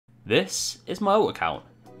This is my alt account,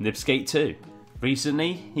 NibzScape 2.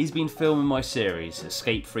 Recently, he's been filming my series,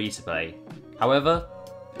 Escape Free-to-Play. However,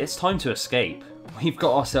 it's time to escape. We've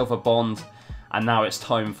got ourselves a bond, and now it's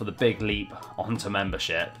time for the big leap onto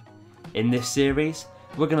membership. In this series,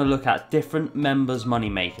 we're going to look at different members'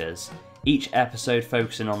 moneymakers, each episode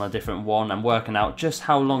focusing on a different one and working out just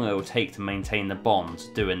how long it will take to maintain the bond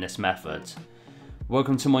doing this method.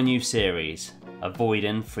 Welcome to my new series, Avoid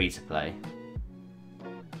F2P.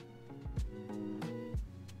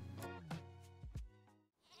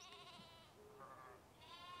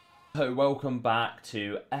 So welcome back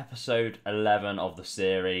to episode 11 of the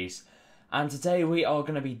series, and today we are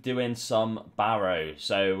going to be doing some Barrows.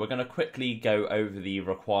 So we're going to quickly go over the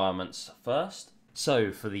requirements first.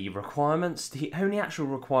 So for the requirements, the only actual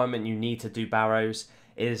requirement you need to do Barrows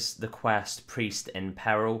is the quest Priest in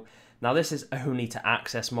Peril. Now this is only to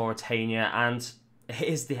access Mauritania, and it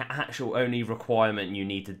is the actual only requirement you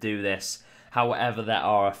need to do this. However, there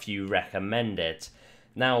are a few recommended.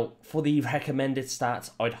 Now, for the recommended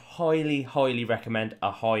stats, I'd highly recommend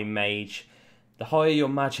a high mage. The higher your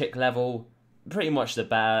magic level, pretty much the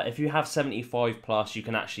better. If you have 75 plus, you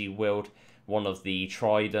can actually wield one of the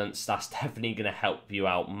tridents. That's definitely going to help you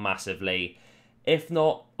out massively. If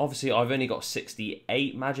not, obviously I've only got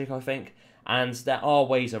 68 magic, I think, and there are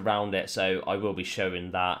ways around it, so I will be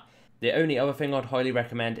showing that. The only other thing I'd highly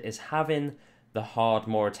recommend is having the hard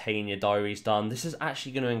Mauritania diaries done. This is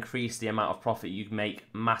actually going to increase the amount of profit you make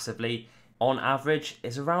massively. On average,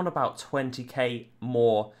 it's around about 20k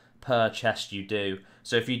more per chest you do.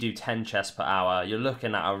 So if you do 10 chests per hour, you're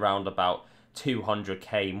looking at around about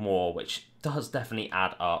 200k more, which does definitely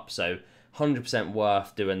add up. So 100%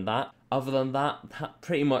 worth doing that. Other than that, that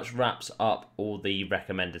pretty much wraps up all the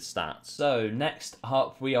recommended stats. So next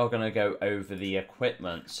up, we are going to go over the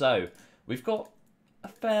equipment. So we've got a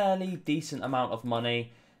fairly decent amount of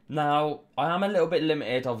money. Now, I am a little bit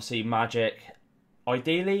limited, obviously, magic.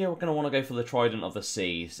 Ideally, you're going to want to go for the Trident of the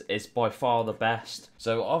Seas. It's by far the best.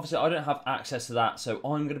 So, obviously, I don't have access to that, so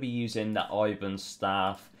I'm going to be using the Iban's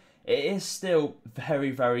staff. It is still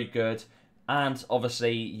very good, and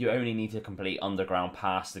obviously, you only need to complete Underground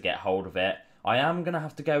Pass to get hold of it. I am going to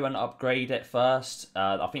have to go and upgrade it first.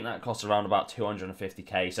 I think that costs around about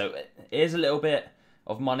 250k, so it is a little bit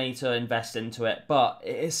of money to invest into it, but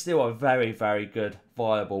it is still a very good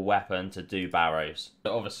viable weapon to do Barrows.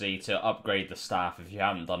 But obviously, to upgrade the staff, if you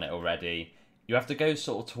haven't done it already, you have to go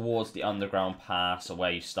sort of towards the Underground Pass or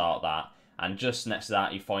where you start that, and just next to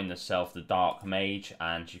that you find yourself the Dark Mage,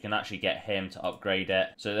 and you can actually get him to upgrade it.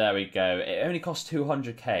 So there we go. It only costs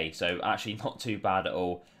 200k, so actually not too bad at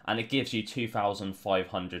all, and it gives you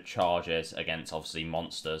 2,500 charges against obviously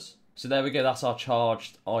monsters. So there we go, that's our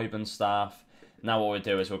charged Iban staff. Now what we'll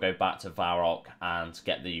do is we'll go back to Varrock and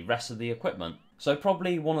get the rest of the equipment. So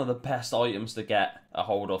probably one of the best items to get a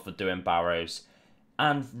hold of for doing Barrows,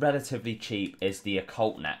 and relatively cheap, is the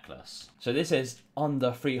Occult Necklace. So this is under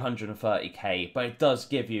 330k, but it does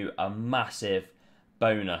give you a massive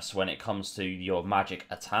bonus when it comes to your magic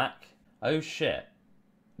attack. Oh shit.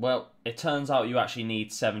 Well, it turns out you actually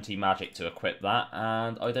need 70 magic to equip that,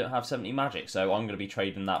 and I don't have 70 magic, so I'm going to be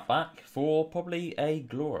trading that back for probably a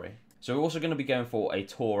glory. So we're also going to be going for a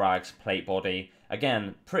Torag's plate body.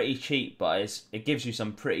 Again, pretty cheap, but it gives you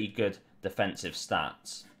some pretty good defensive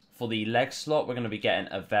stats. For the leg slot, we're going to be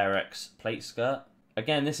getting a Verex plate skirt.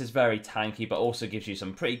 Again, this is very tanky, but also gives you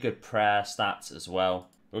some pretty good prayer stats as well.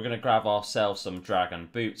 We're going to grab ourselves some dragon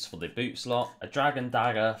boots for the boot slot, a dragon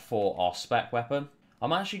dagger for our spec weapon.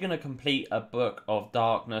 I'm actually going to complete a Book of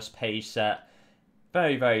Darkness page set.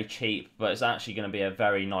 Very cheap, but it's actually going to be a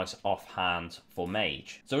very nice offhand for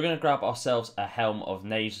mage. So we're going to grab ourselves a Helm of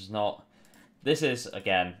Knot. This is,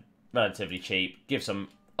 again, relatively cheap. Gives some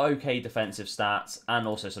okay defensive stats and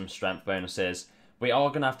also some strength bonuses. We are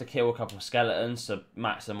going to have to kill a couple of skeletons to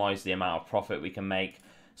maximise the amount of profit we can make.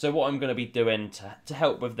 So what I'm going to be doing to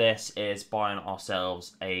help with this is buying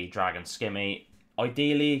ourselves a Dragon Skimmy.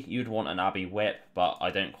 Ideally, you'd want an Abbey Whip, but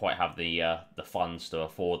I don't quite have the funds to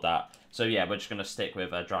afford that. So yeah, we're just going to stick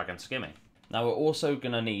with a Dragon Skimmy. Now we're also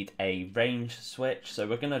going to need a range switch, so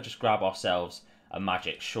we're going to just grab ourselves a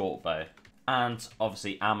magic short bow. And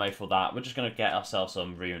obviously ammo for that. We're just going to get ourselves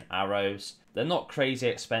some rune arrows. They're not crazy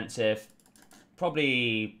expensive,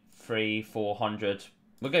 probably 300-400.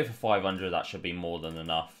 We'll go for 500, that should be more than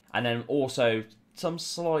enough. And then also some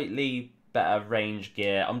slightly better range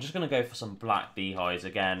gear. I'm just going to go for some black beehives.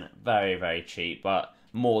 Again, very cheap, but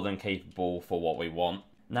more than capable for what we want.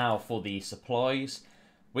 Now for the supplies,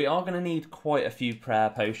 we are going to need quite a few prayer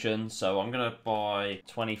potions, so I'm going to buy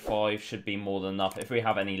 25, should be more than enough. If we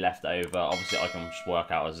have any left over, obviously I can just work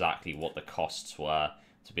out exactly what the costs were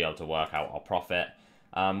to be able to work out our profit.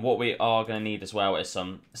 What we are going to need as well is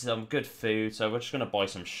some good food. So we're just going to buy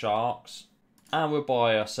some sharks. And we'll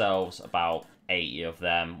buy ourselves about 80 of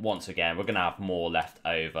them. Once again, we're going to have more left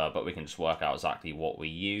over, but we can just work out exactly what we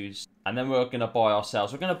use. And then we're going to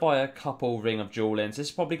buy a couple Ring of Jewelins. This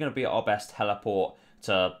is probably going to be our best teleport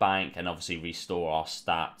to bank and obviously restore our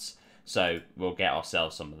stats. So we'll get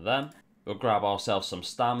ourselves some of them. We'll grab ourselves some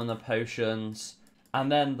stamina potions. And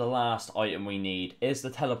then the last item we need is the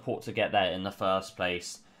teleport to get there in the first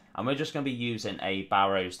place. And we're just going to be using a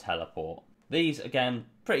Barrows teleport. These, again,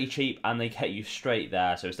 pretty cheap and they get you straight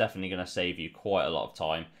there, so it's definitely going to save you quite a lot of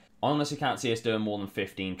time. I honestly can't see us doing more than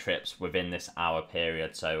 15 trips within this hour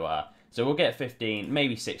period, so we'll get 15,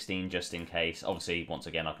 maybe 16 just in case. Obviously, once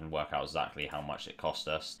again, I can work out exactly how much it cost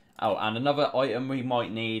us. Oh, and another item we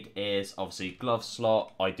might need is obviously glove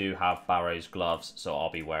slot. I do have Barrows gloves, so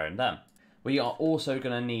I'll be wearing them. We are also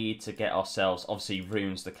going to need to get ourselves, obviously,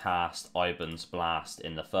 runes to cast Iban's Blast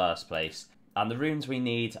in the first place. And the runes we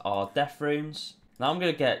need are death runes. Now I'm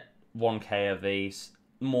going to get 1k of these,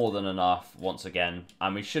 more than enough once again.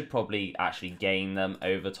 And we should probably actually gain them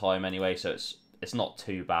over time anyway, so it's not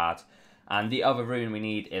too bad. And the other rune we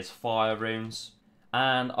need is fire runes.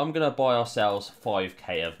 And I'm going to buy ourselves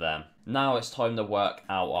 5k of them. Now it's time to work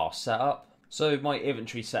out our setup. So my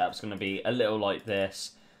inventory setup's going to be a little like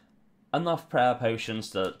this. Enough prayer potions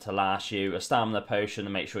to last you, a stamina potion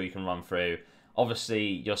to make sure you can run through. Obviously,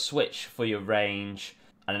 your switch for your range,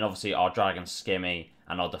 and then obviously our Dragon Skimmy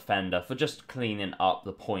and our Defender for just cleaning up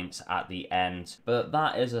the points at the end. But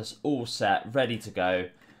that is us all set, ready to go,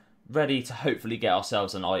 ready to hopefully get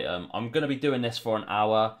ourselves an item. I'm going to be doing this for an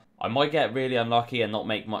hour. I might get really unlucky and not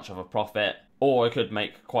make much of a profit, or I could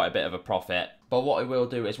make quite a bit of a profit. But what I will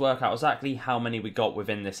do is work out exactly how many we got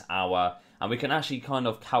within this hour, and we can actually kind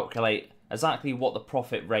of calculate exactly what the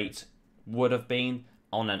profit rate would have been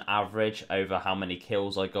on an average over how many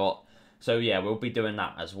kills I got. So yeah, we'll be doing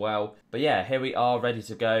that as well. But yeah, here we are ready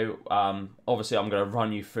to go. Obviously I'm going to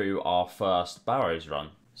run you through our first Barrows run.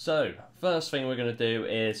 So first thing we're going to do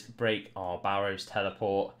is break our Barrows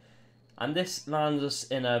teleport, and this lands us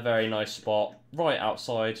in a very nice spot right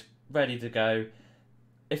outside, ready to go.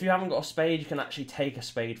 If you haven't got a spade, you can actually take a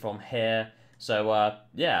spade from here. So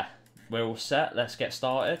yeah, we're all set. Let's get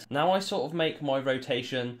started. Now I sort of make my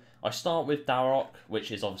rotation. I start with Darrock,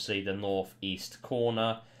 which is obviously the northeast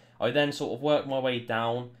corner. I then sort of work my way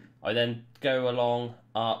down. I then go along,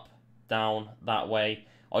 up, down, that way.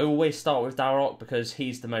 I always start with Darrock because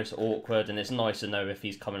he's the most awkward, and it's nice to know if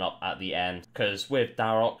he's coming up at the end. Because with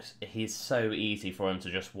Darrock, he's so easy for him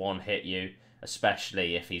to just one-hit you,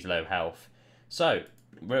 especially if he's low health. So,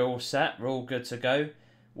 we're all set. We're all good to go.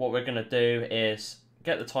 What we're going to do is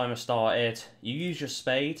get the timer started. You use your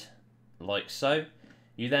spade, like so.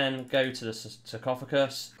 You then go to the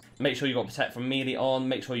sarcophagus, make sure you got Protect from Melee on,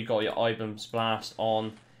 make sure you got your Iban's Blast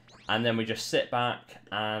on, and then we just sit back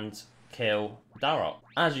and kill Darrock.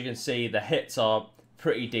 As you can see, the hits are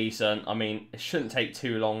pretty decent. I mean, it shouldn't take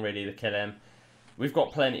too long really to kill him. We've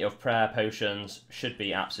got plenty of prayer potions, should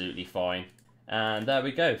be absolutely fine. And there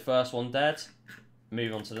we go, first one dead.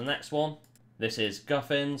 Move on to the next one. This is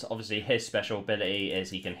Guffin's. Obviously his special ability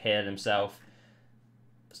is he can heal himself.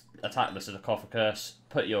 Attack the sarcophagus,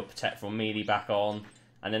 put your Protect from Melee back on,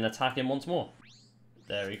 and then attack him once more.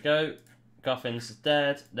 There we go. Guffin's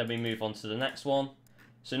dead. Then we move on to the next one.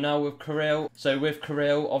 So now with Kirill. So with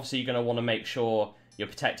Kirill, obviously you're going to want to make sure you're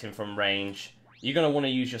protecting from range. You're going to want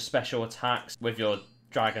to use your special attacks with your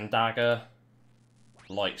Dragon Dagger,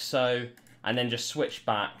 like so, and then just switch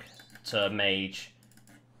back to Mage,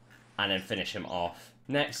 and then finish him off.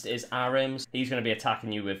 Next is Arims. He's going to be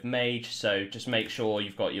attacking you with Mage, so just make sure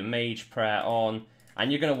you've got your Mage prayer on,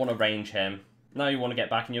 and you're going to want to range him. Now you want to get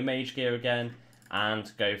back in your Mage gear again,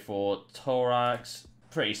 and go for Thorax.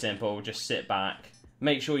 Pretty simple, just sit back.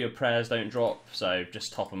 Make sure your prayers don't drop, so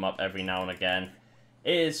just top them up every now and again.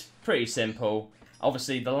 It is pretty simple.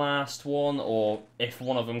 Obviously the last one, or if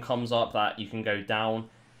one of them comes up that you can go down,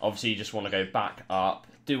 obviously you just want to go back up,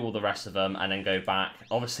 do all the rest of them, and then go back.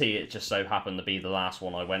 Obviously it just so happened to be the last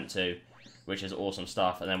one I went to, which is awesome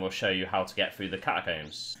stuff, and then we'll show you how to get through the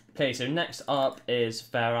catacombs. Okay, so next up is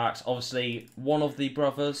Verax. Obviously one of the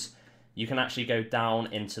brothers, you can actually go down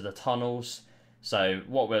into the tunnels. So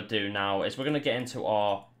what we'll do now is we're going to get into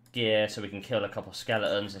our gear so we can kill a couple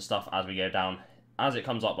skeletons and stuff as we go down. As it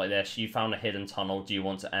comes up like this, you found a hidden tunnel. Do you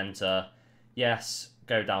want to enter? Yes,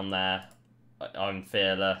 go down there. I'm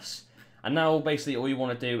fearless. And now basically all you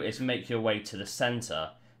want to do is make your way to the center.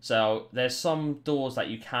 So there's some doors that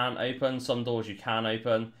you can open, some doors you can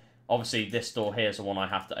open. Obviously this door here is the one I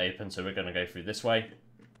have to open, so we're going to go through this way.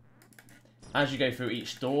 As you go through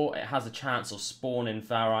each door, it has a chance of spawning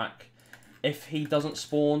Varrock. If he doesn't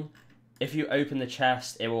spawn, if you open the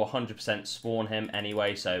chest, it will 100% spawn him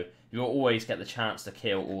anyway, so you'll always get the chance to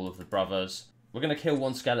kill all of the brothers. We're going to kill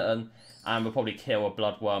one skeleton, and we'll probably kill a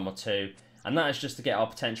bloodworm or two, and that is just to get our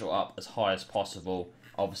potential up as high as possible,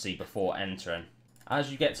 obviously before entering.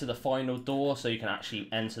 As you get to the final door, so you can actually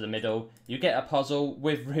enter the middle, you get a puzzle.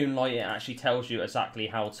 With Runelight, it actually tells you exactly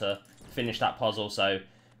how to finish that puzzle, so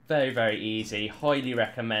very, very easy. Highly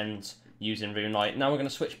recommend using Runelight. Now we're going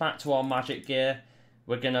to switch back to our magic gear.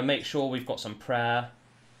 We're going to make sure we've got some prayer,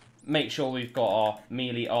 make sure we've got our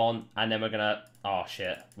melee on, and then we're going to... Oh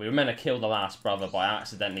shit, we were meant to kill the last brother, but I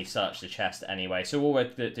accidentally searched the chest anyway. So all we're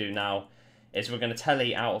going to do now is we're going to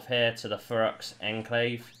tele out of here to the Ferox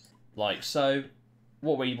Enclave, like so.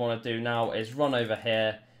 What we want to do now is run over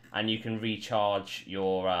here, and you can recharge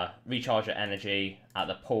your energy at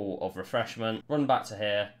the pool of refreshment. Run back to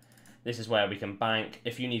here. This is where we can bank.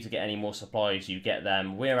 If you need to get any more supplies, you get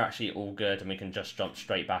them. We're actually all good, and we can just jump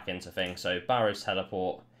straight back into things. So Barrows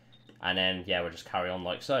teleport, and then yeah, we'll just carry on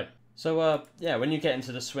like so. So yeah, when you get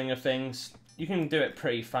into the swing of things, you can do it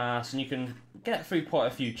pretty fast, and you can get through quite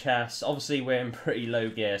a few chests. Obviously, we're in pretty low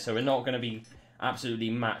gear, so we're not going to be absolutely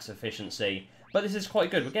max efficiency. But this is quite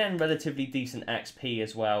good. We're getting relatively decent XP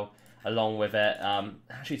as well, along with it.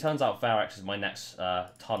 Actually, turns out Varrock is my next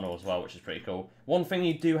tunnel as well, which is pretty cool. One thing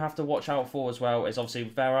you do have to watch out for as well is obviously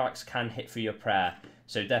Varrock can hit through your prayer,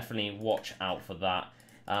 so definitely watch out for that.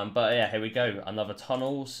 But yeah, here we go. Another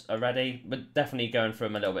tunnels already. We're definitely going through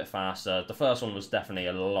them a little bit faster. The first one was definitely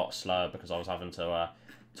a lot slower because I was having to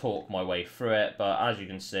talk my way through it. But as you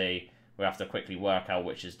can see, we have to quickly work out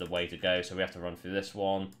which is the way to go. So we have to run through this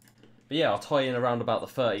one. But yeah, I'll tie in around about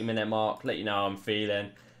the 30-minute mark, let you know how I'm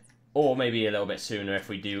feeling. Or maybe a little bit sooner if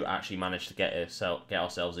we do actually manage to get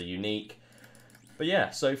ourselves a unique. But yeah,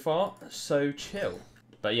 so far, so chill.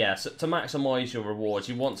 But yeah, so to maximise your rewards,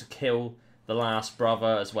 you want to kill the last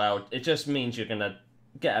brother as well. It just means you're going to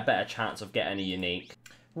get a better chance of getting a unique.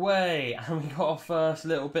 Way, and we got our first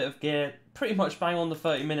little bit of gear, pretty much bang on the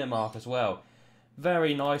 30-minute mark as well.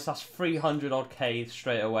 Very nice, that's 300 odd K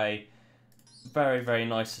straight away. Very, very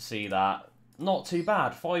nice to see that. Not too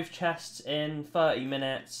bad, 5 chests in 30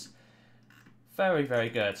 minutes. Very, very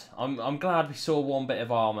good. I'm glad we saw one bit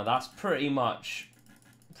of armour. That's pretty much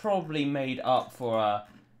probably made up for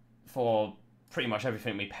pretty much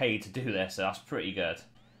everything we paid to do this, so that's pretty good.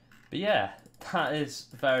 But yeah, that is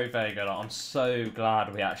very, very good. I'm so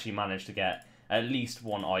glad we actually managed to get at least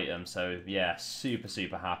one item, so yeah, super,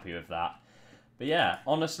 super happy with that. But yeah,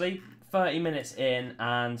 honestly, 30 minutes in,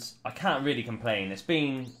 and I can't really complain.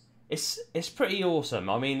 It's pretty awesome.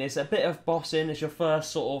 I mean, it's a bit of bossing. It's your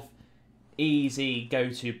first sort of easy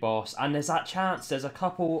go-to boss, and there's that chance. There's a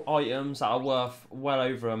couple items that are worth well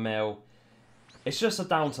over $1 mil. It's just a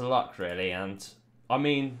down to luck, really, and I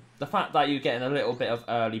mean, the fact that you're getting a little bit of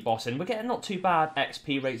early bossing, we're getting not too bad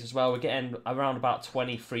XP rates as well. We're getting around about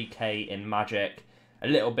 23k in magic, a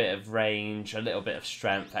little bit of range, a little bit of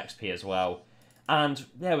strength XP as well. And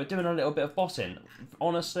yeah, we're doing a little bit of bossing.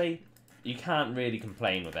 Honestly, you can't really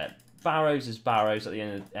complain with it. Barrows is Barrows at the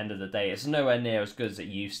end of the day. It's nowhere near as good as it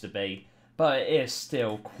used to be, but it is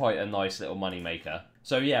still quite a nice little money maker.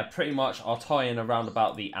 So yeah, pretty much I'll tie in around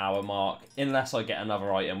about the hour mark, unless I get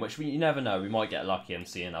another item, which you never know. We might get lucky and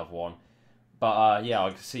see another one. But yeah,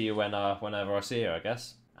 I'll see you whenever I see you, I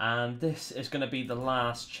guess. And this is going to be the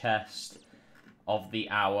last chest of the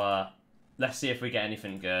hour. Let's see if we get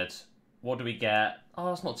anything good. What do we get? Oh,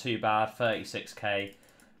 that's not too bad, 36k.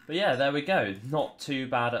 But yeah, there we go. Not too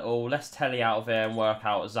bad at all. Let's tele out of here and work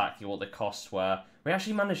out exactly what the costs were. We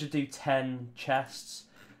actually managed to do 10 chests,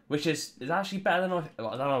 which is actually better than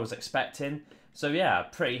I was expecting. So yeah,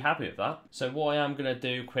 pretty happy with that. So what I am going to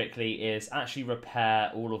do quickly is actually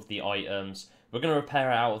repair all of the items. We're going to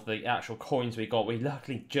repair it out of the actual coins we got. We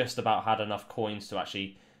luckily just about had enough coins to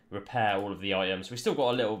actually repair all of the items. We still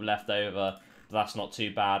got a little left over, but that's not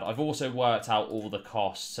too bad. I've also worked out all the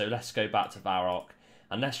costs, so let's go back to Varrock.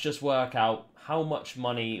 And let's just work out how much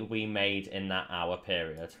money we made in that hour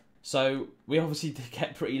period. So, we obviously did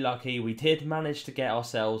get pretty lucky. We did manage to get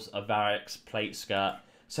ourselves a Varrock's plate skirt.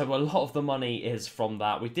 So, a lot of the money is from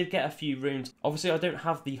that. We did get a few runes. Obviously, I don't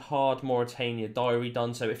have the hard Mauritania diary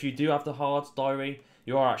done. So, if you do have the hard diary,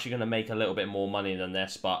 you are actually going to make a little bit more money than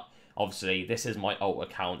this. But, obviously, this is my alt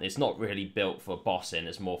account. It's not really built for bossing.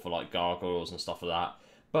 It's more for, like, gargoyles and stuff like that.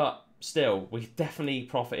 But still, we definitely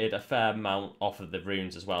profited a fair amount off of the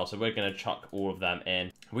runes as well, so we're going to chuck all of them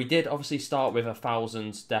in. We did obviously start with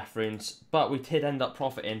 1,000 death runes, but we did end up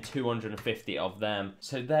profiting 250 of them.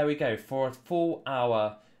 So there we go. For a full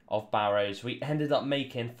hour of Barrows, we ended up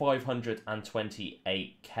making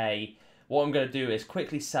 528k. What I'm going to do is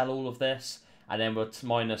quickly sell all of this, and then we'll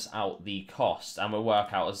minus out the cost, and we'll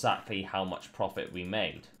work out exactly how much profit we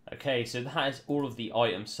made. Okay, so that is all of the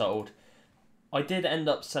items sold. I did end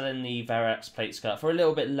up selling the Verex plate skirt for a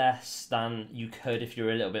little bit less than you could if you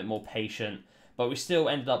were a little bit more patient, but we still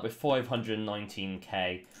ended up with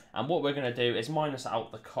 519k. And what we're going to do is minus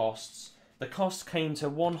out the costs. The cost came to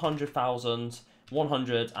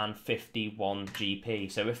 100,151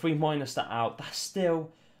 GP. So if we minus that out, that's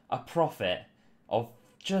still a profit of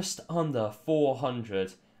just under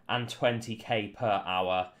 420k per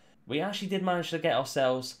hour. We actually did manage to get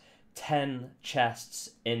ourselves 10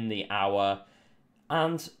 chests in the hour.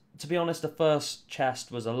 And to be honest, the first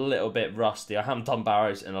chest was a little bit rusty. I haven't done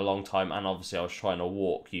Barrows in a long time, and obviously I was trying to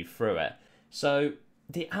walk you through it. So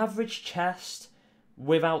the average chest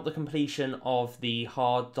without the completion of the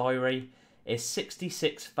hard diary is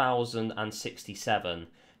 66,067.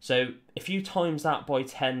 So if you times that by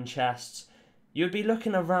 10 chests, you'd be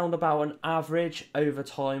looking around about an average over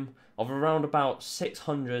time of around about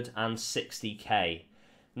 660k.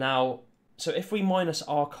 Now, so if we minus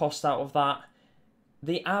our cost out of that,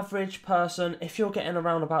 the average person, if you're getting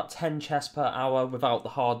around about 10 chests per hour without the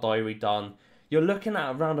hard diary done, you're looking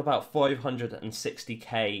at around about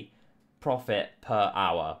 560k profit per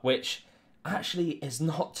hour, which actually is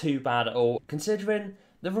not too bad at all, considering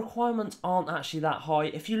the requirements aren't actually that high.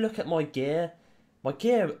 If you look at my gear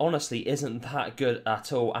honestly isn't that good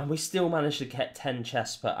at all, and we still managed to get 10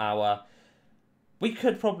 chests per hour. We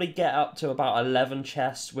could probably get up to about 11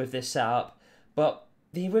 chests with this setup, but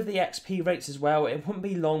with the XP rates as well, it wouldn't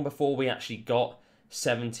be long before we actually got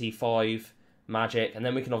 75 magic, and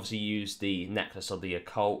then we can obviously use the necklace of the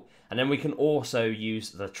occult, and then we can also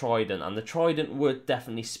use the trident, and the trident would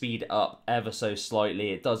definitely speed it up ever so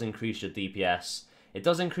slightly. It does increase your DPS, it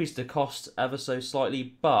does increase the cost ever so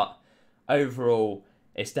slightly, but overall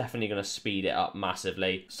it's definitely going to speed it up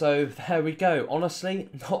massively. So there we go. Honestly,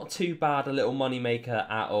 not too bad a little money maker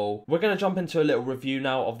at all. We're going to jump into a little review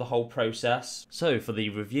now of the whole process. So for the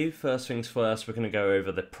review, first things first, we're going to go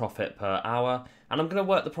over the profit per hour, and I'm going to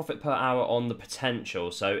work the profit per hour on the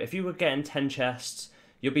potential. So if you were getting 10 chests,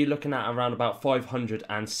 you'll be looking at around about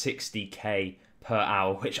 560k per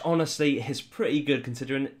hour, which honestly is pretty good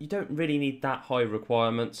considering you don't really need that high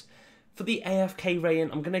requirements. For the AFK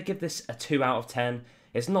rating, I'm going to give this a 2 out of 10.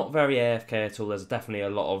 It's not very AFK at all. There's definitely a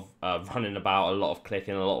lot of running about, a lot of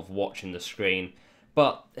clicking, a lot of watching the screen.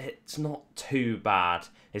 But it's not too bad.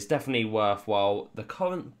 It's definitely worthwhile. The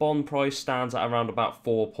current bond price stands at around about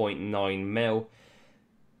 4.9 mil.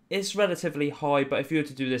 It's relatively high, but if you were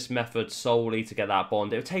to do this method solely to get that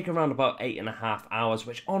bond, it would take around about 8.5 hours,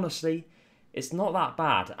 which honestly, it's not that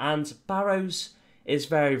bad. And Barrows is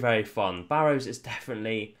very, very fun. Barrows is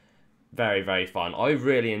definitely very, very fun. I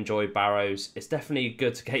really enjoy Barrows. It's definitely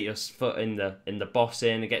good to get your foot in the boss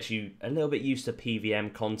in. It gets you a little bit used to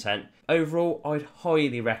PVM content. Overall, I'd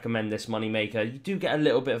highly recommend this moneymaker. You do get a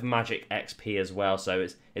little bit of magic XP as well, so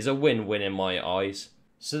it's a win-win in my eyes.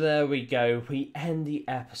 So there we go. We end the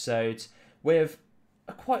episode with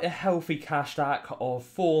quite a healthy cash stack of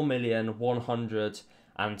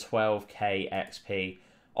 4,112k XP.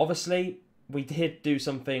 Obviously, we did do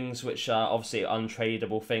some things which are obviously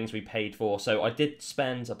untradeable things we paid for. So I did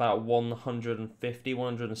spend about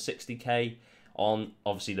 160k on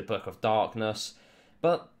obviously the Book of Darkness.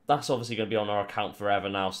 But that's obviously going to be on our account forever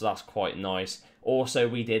now, so that's quite nice. Also,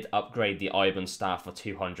 we did upgrade the Iban staff for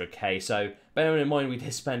 200k. So bearing in mind we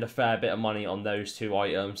did spend a fair bit of money on those two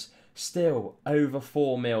items. Still over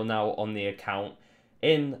 4 mil now on the account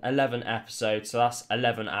in 11 episodes. So that's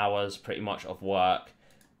 11 hours pretty much of work.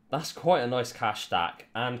 That's quite a nice cash stack,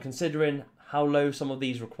 and considering how low some of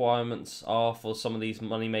these requirements are for some of these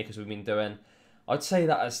money makers we've been doing, I'd say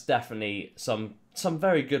that is definitely some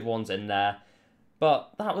very good ones in there.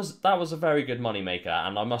 But that was a very good money maker,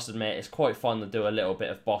 and I must admit it's quite fun to do a little bit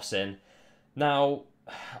of bossing. Now,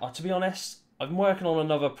 to be honest, I'm working on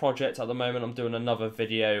another project at the moment. I'm doing another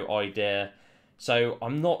video idea, so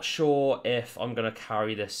I'm not sure if I'm going to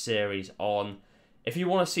carry this series on. If you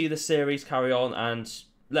want to see the series carry on, and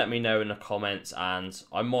let me know in the comments, and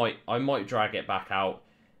I might drag it back out.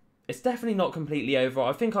 It's definitely not completely over.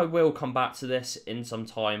 I think I will come back to this in some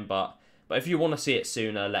time, but if you want to see it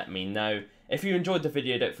sooner, let me know. If you enjoyed the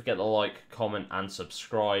video, don't forget to like, comment, and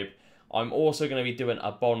subscribe. I'm also going to be doing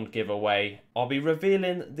a bond giveaway. I'll be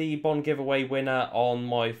revealing the bond giveaway winner on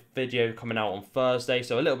my video coming out on Thursday,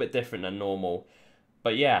 so a little bit different than normal.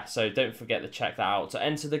 But yeah, so don't forget to check that out. To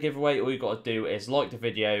enter the giveaway, all you've got to do is like the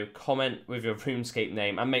video, comment with your RuneScape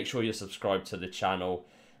name, and make sure you're subscribed to the channel.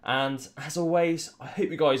 And as always, I hope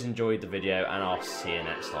you guys enjoyed the video, and I'll see you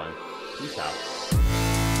next time. Peace out.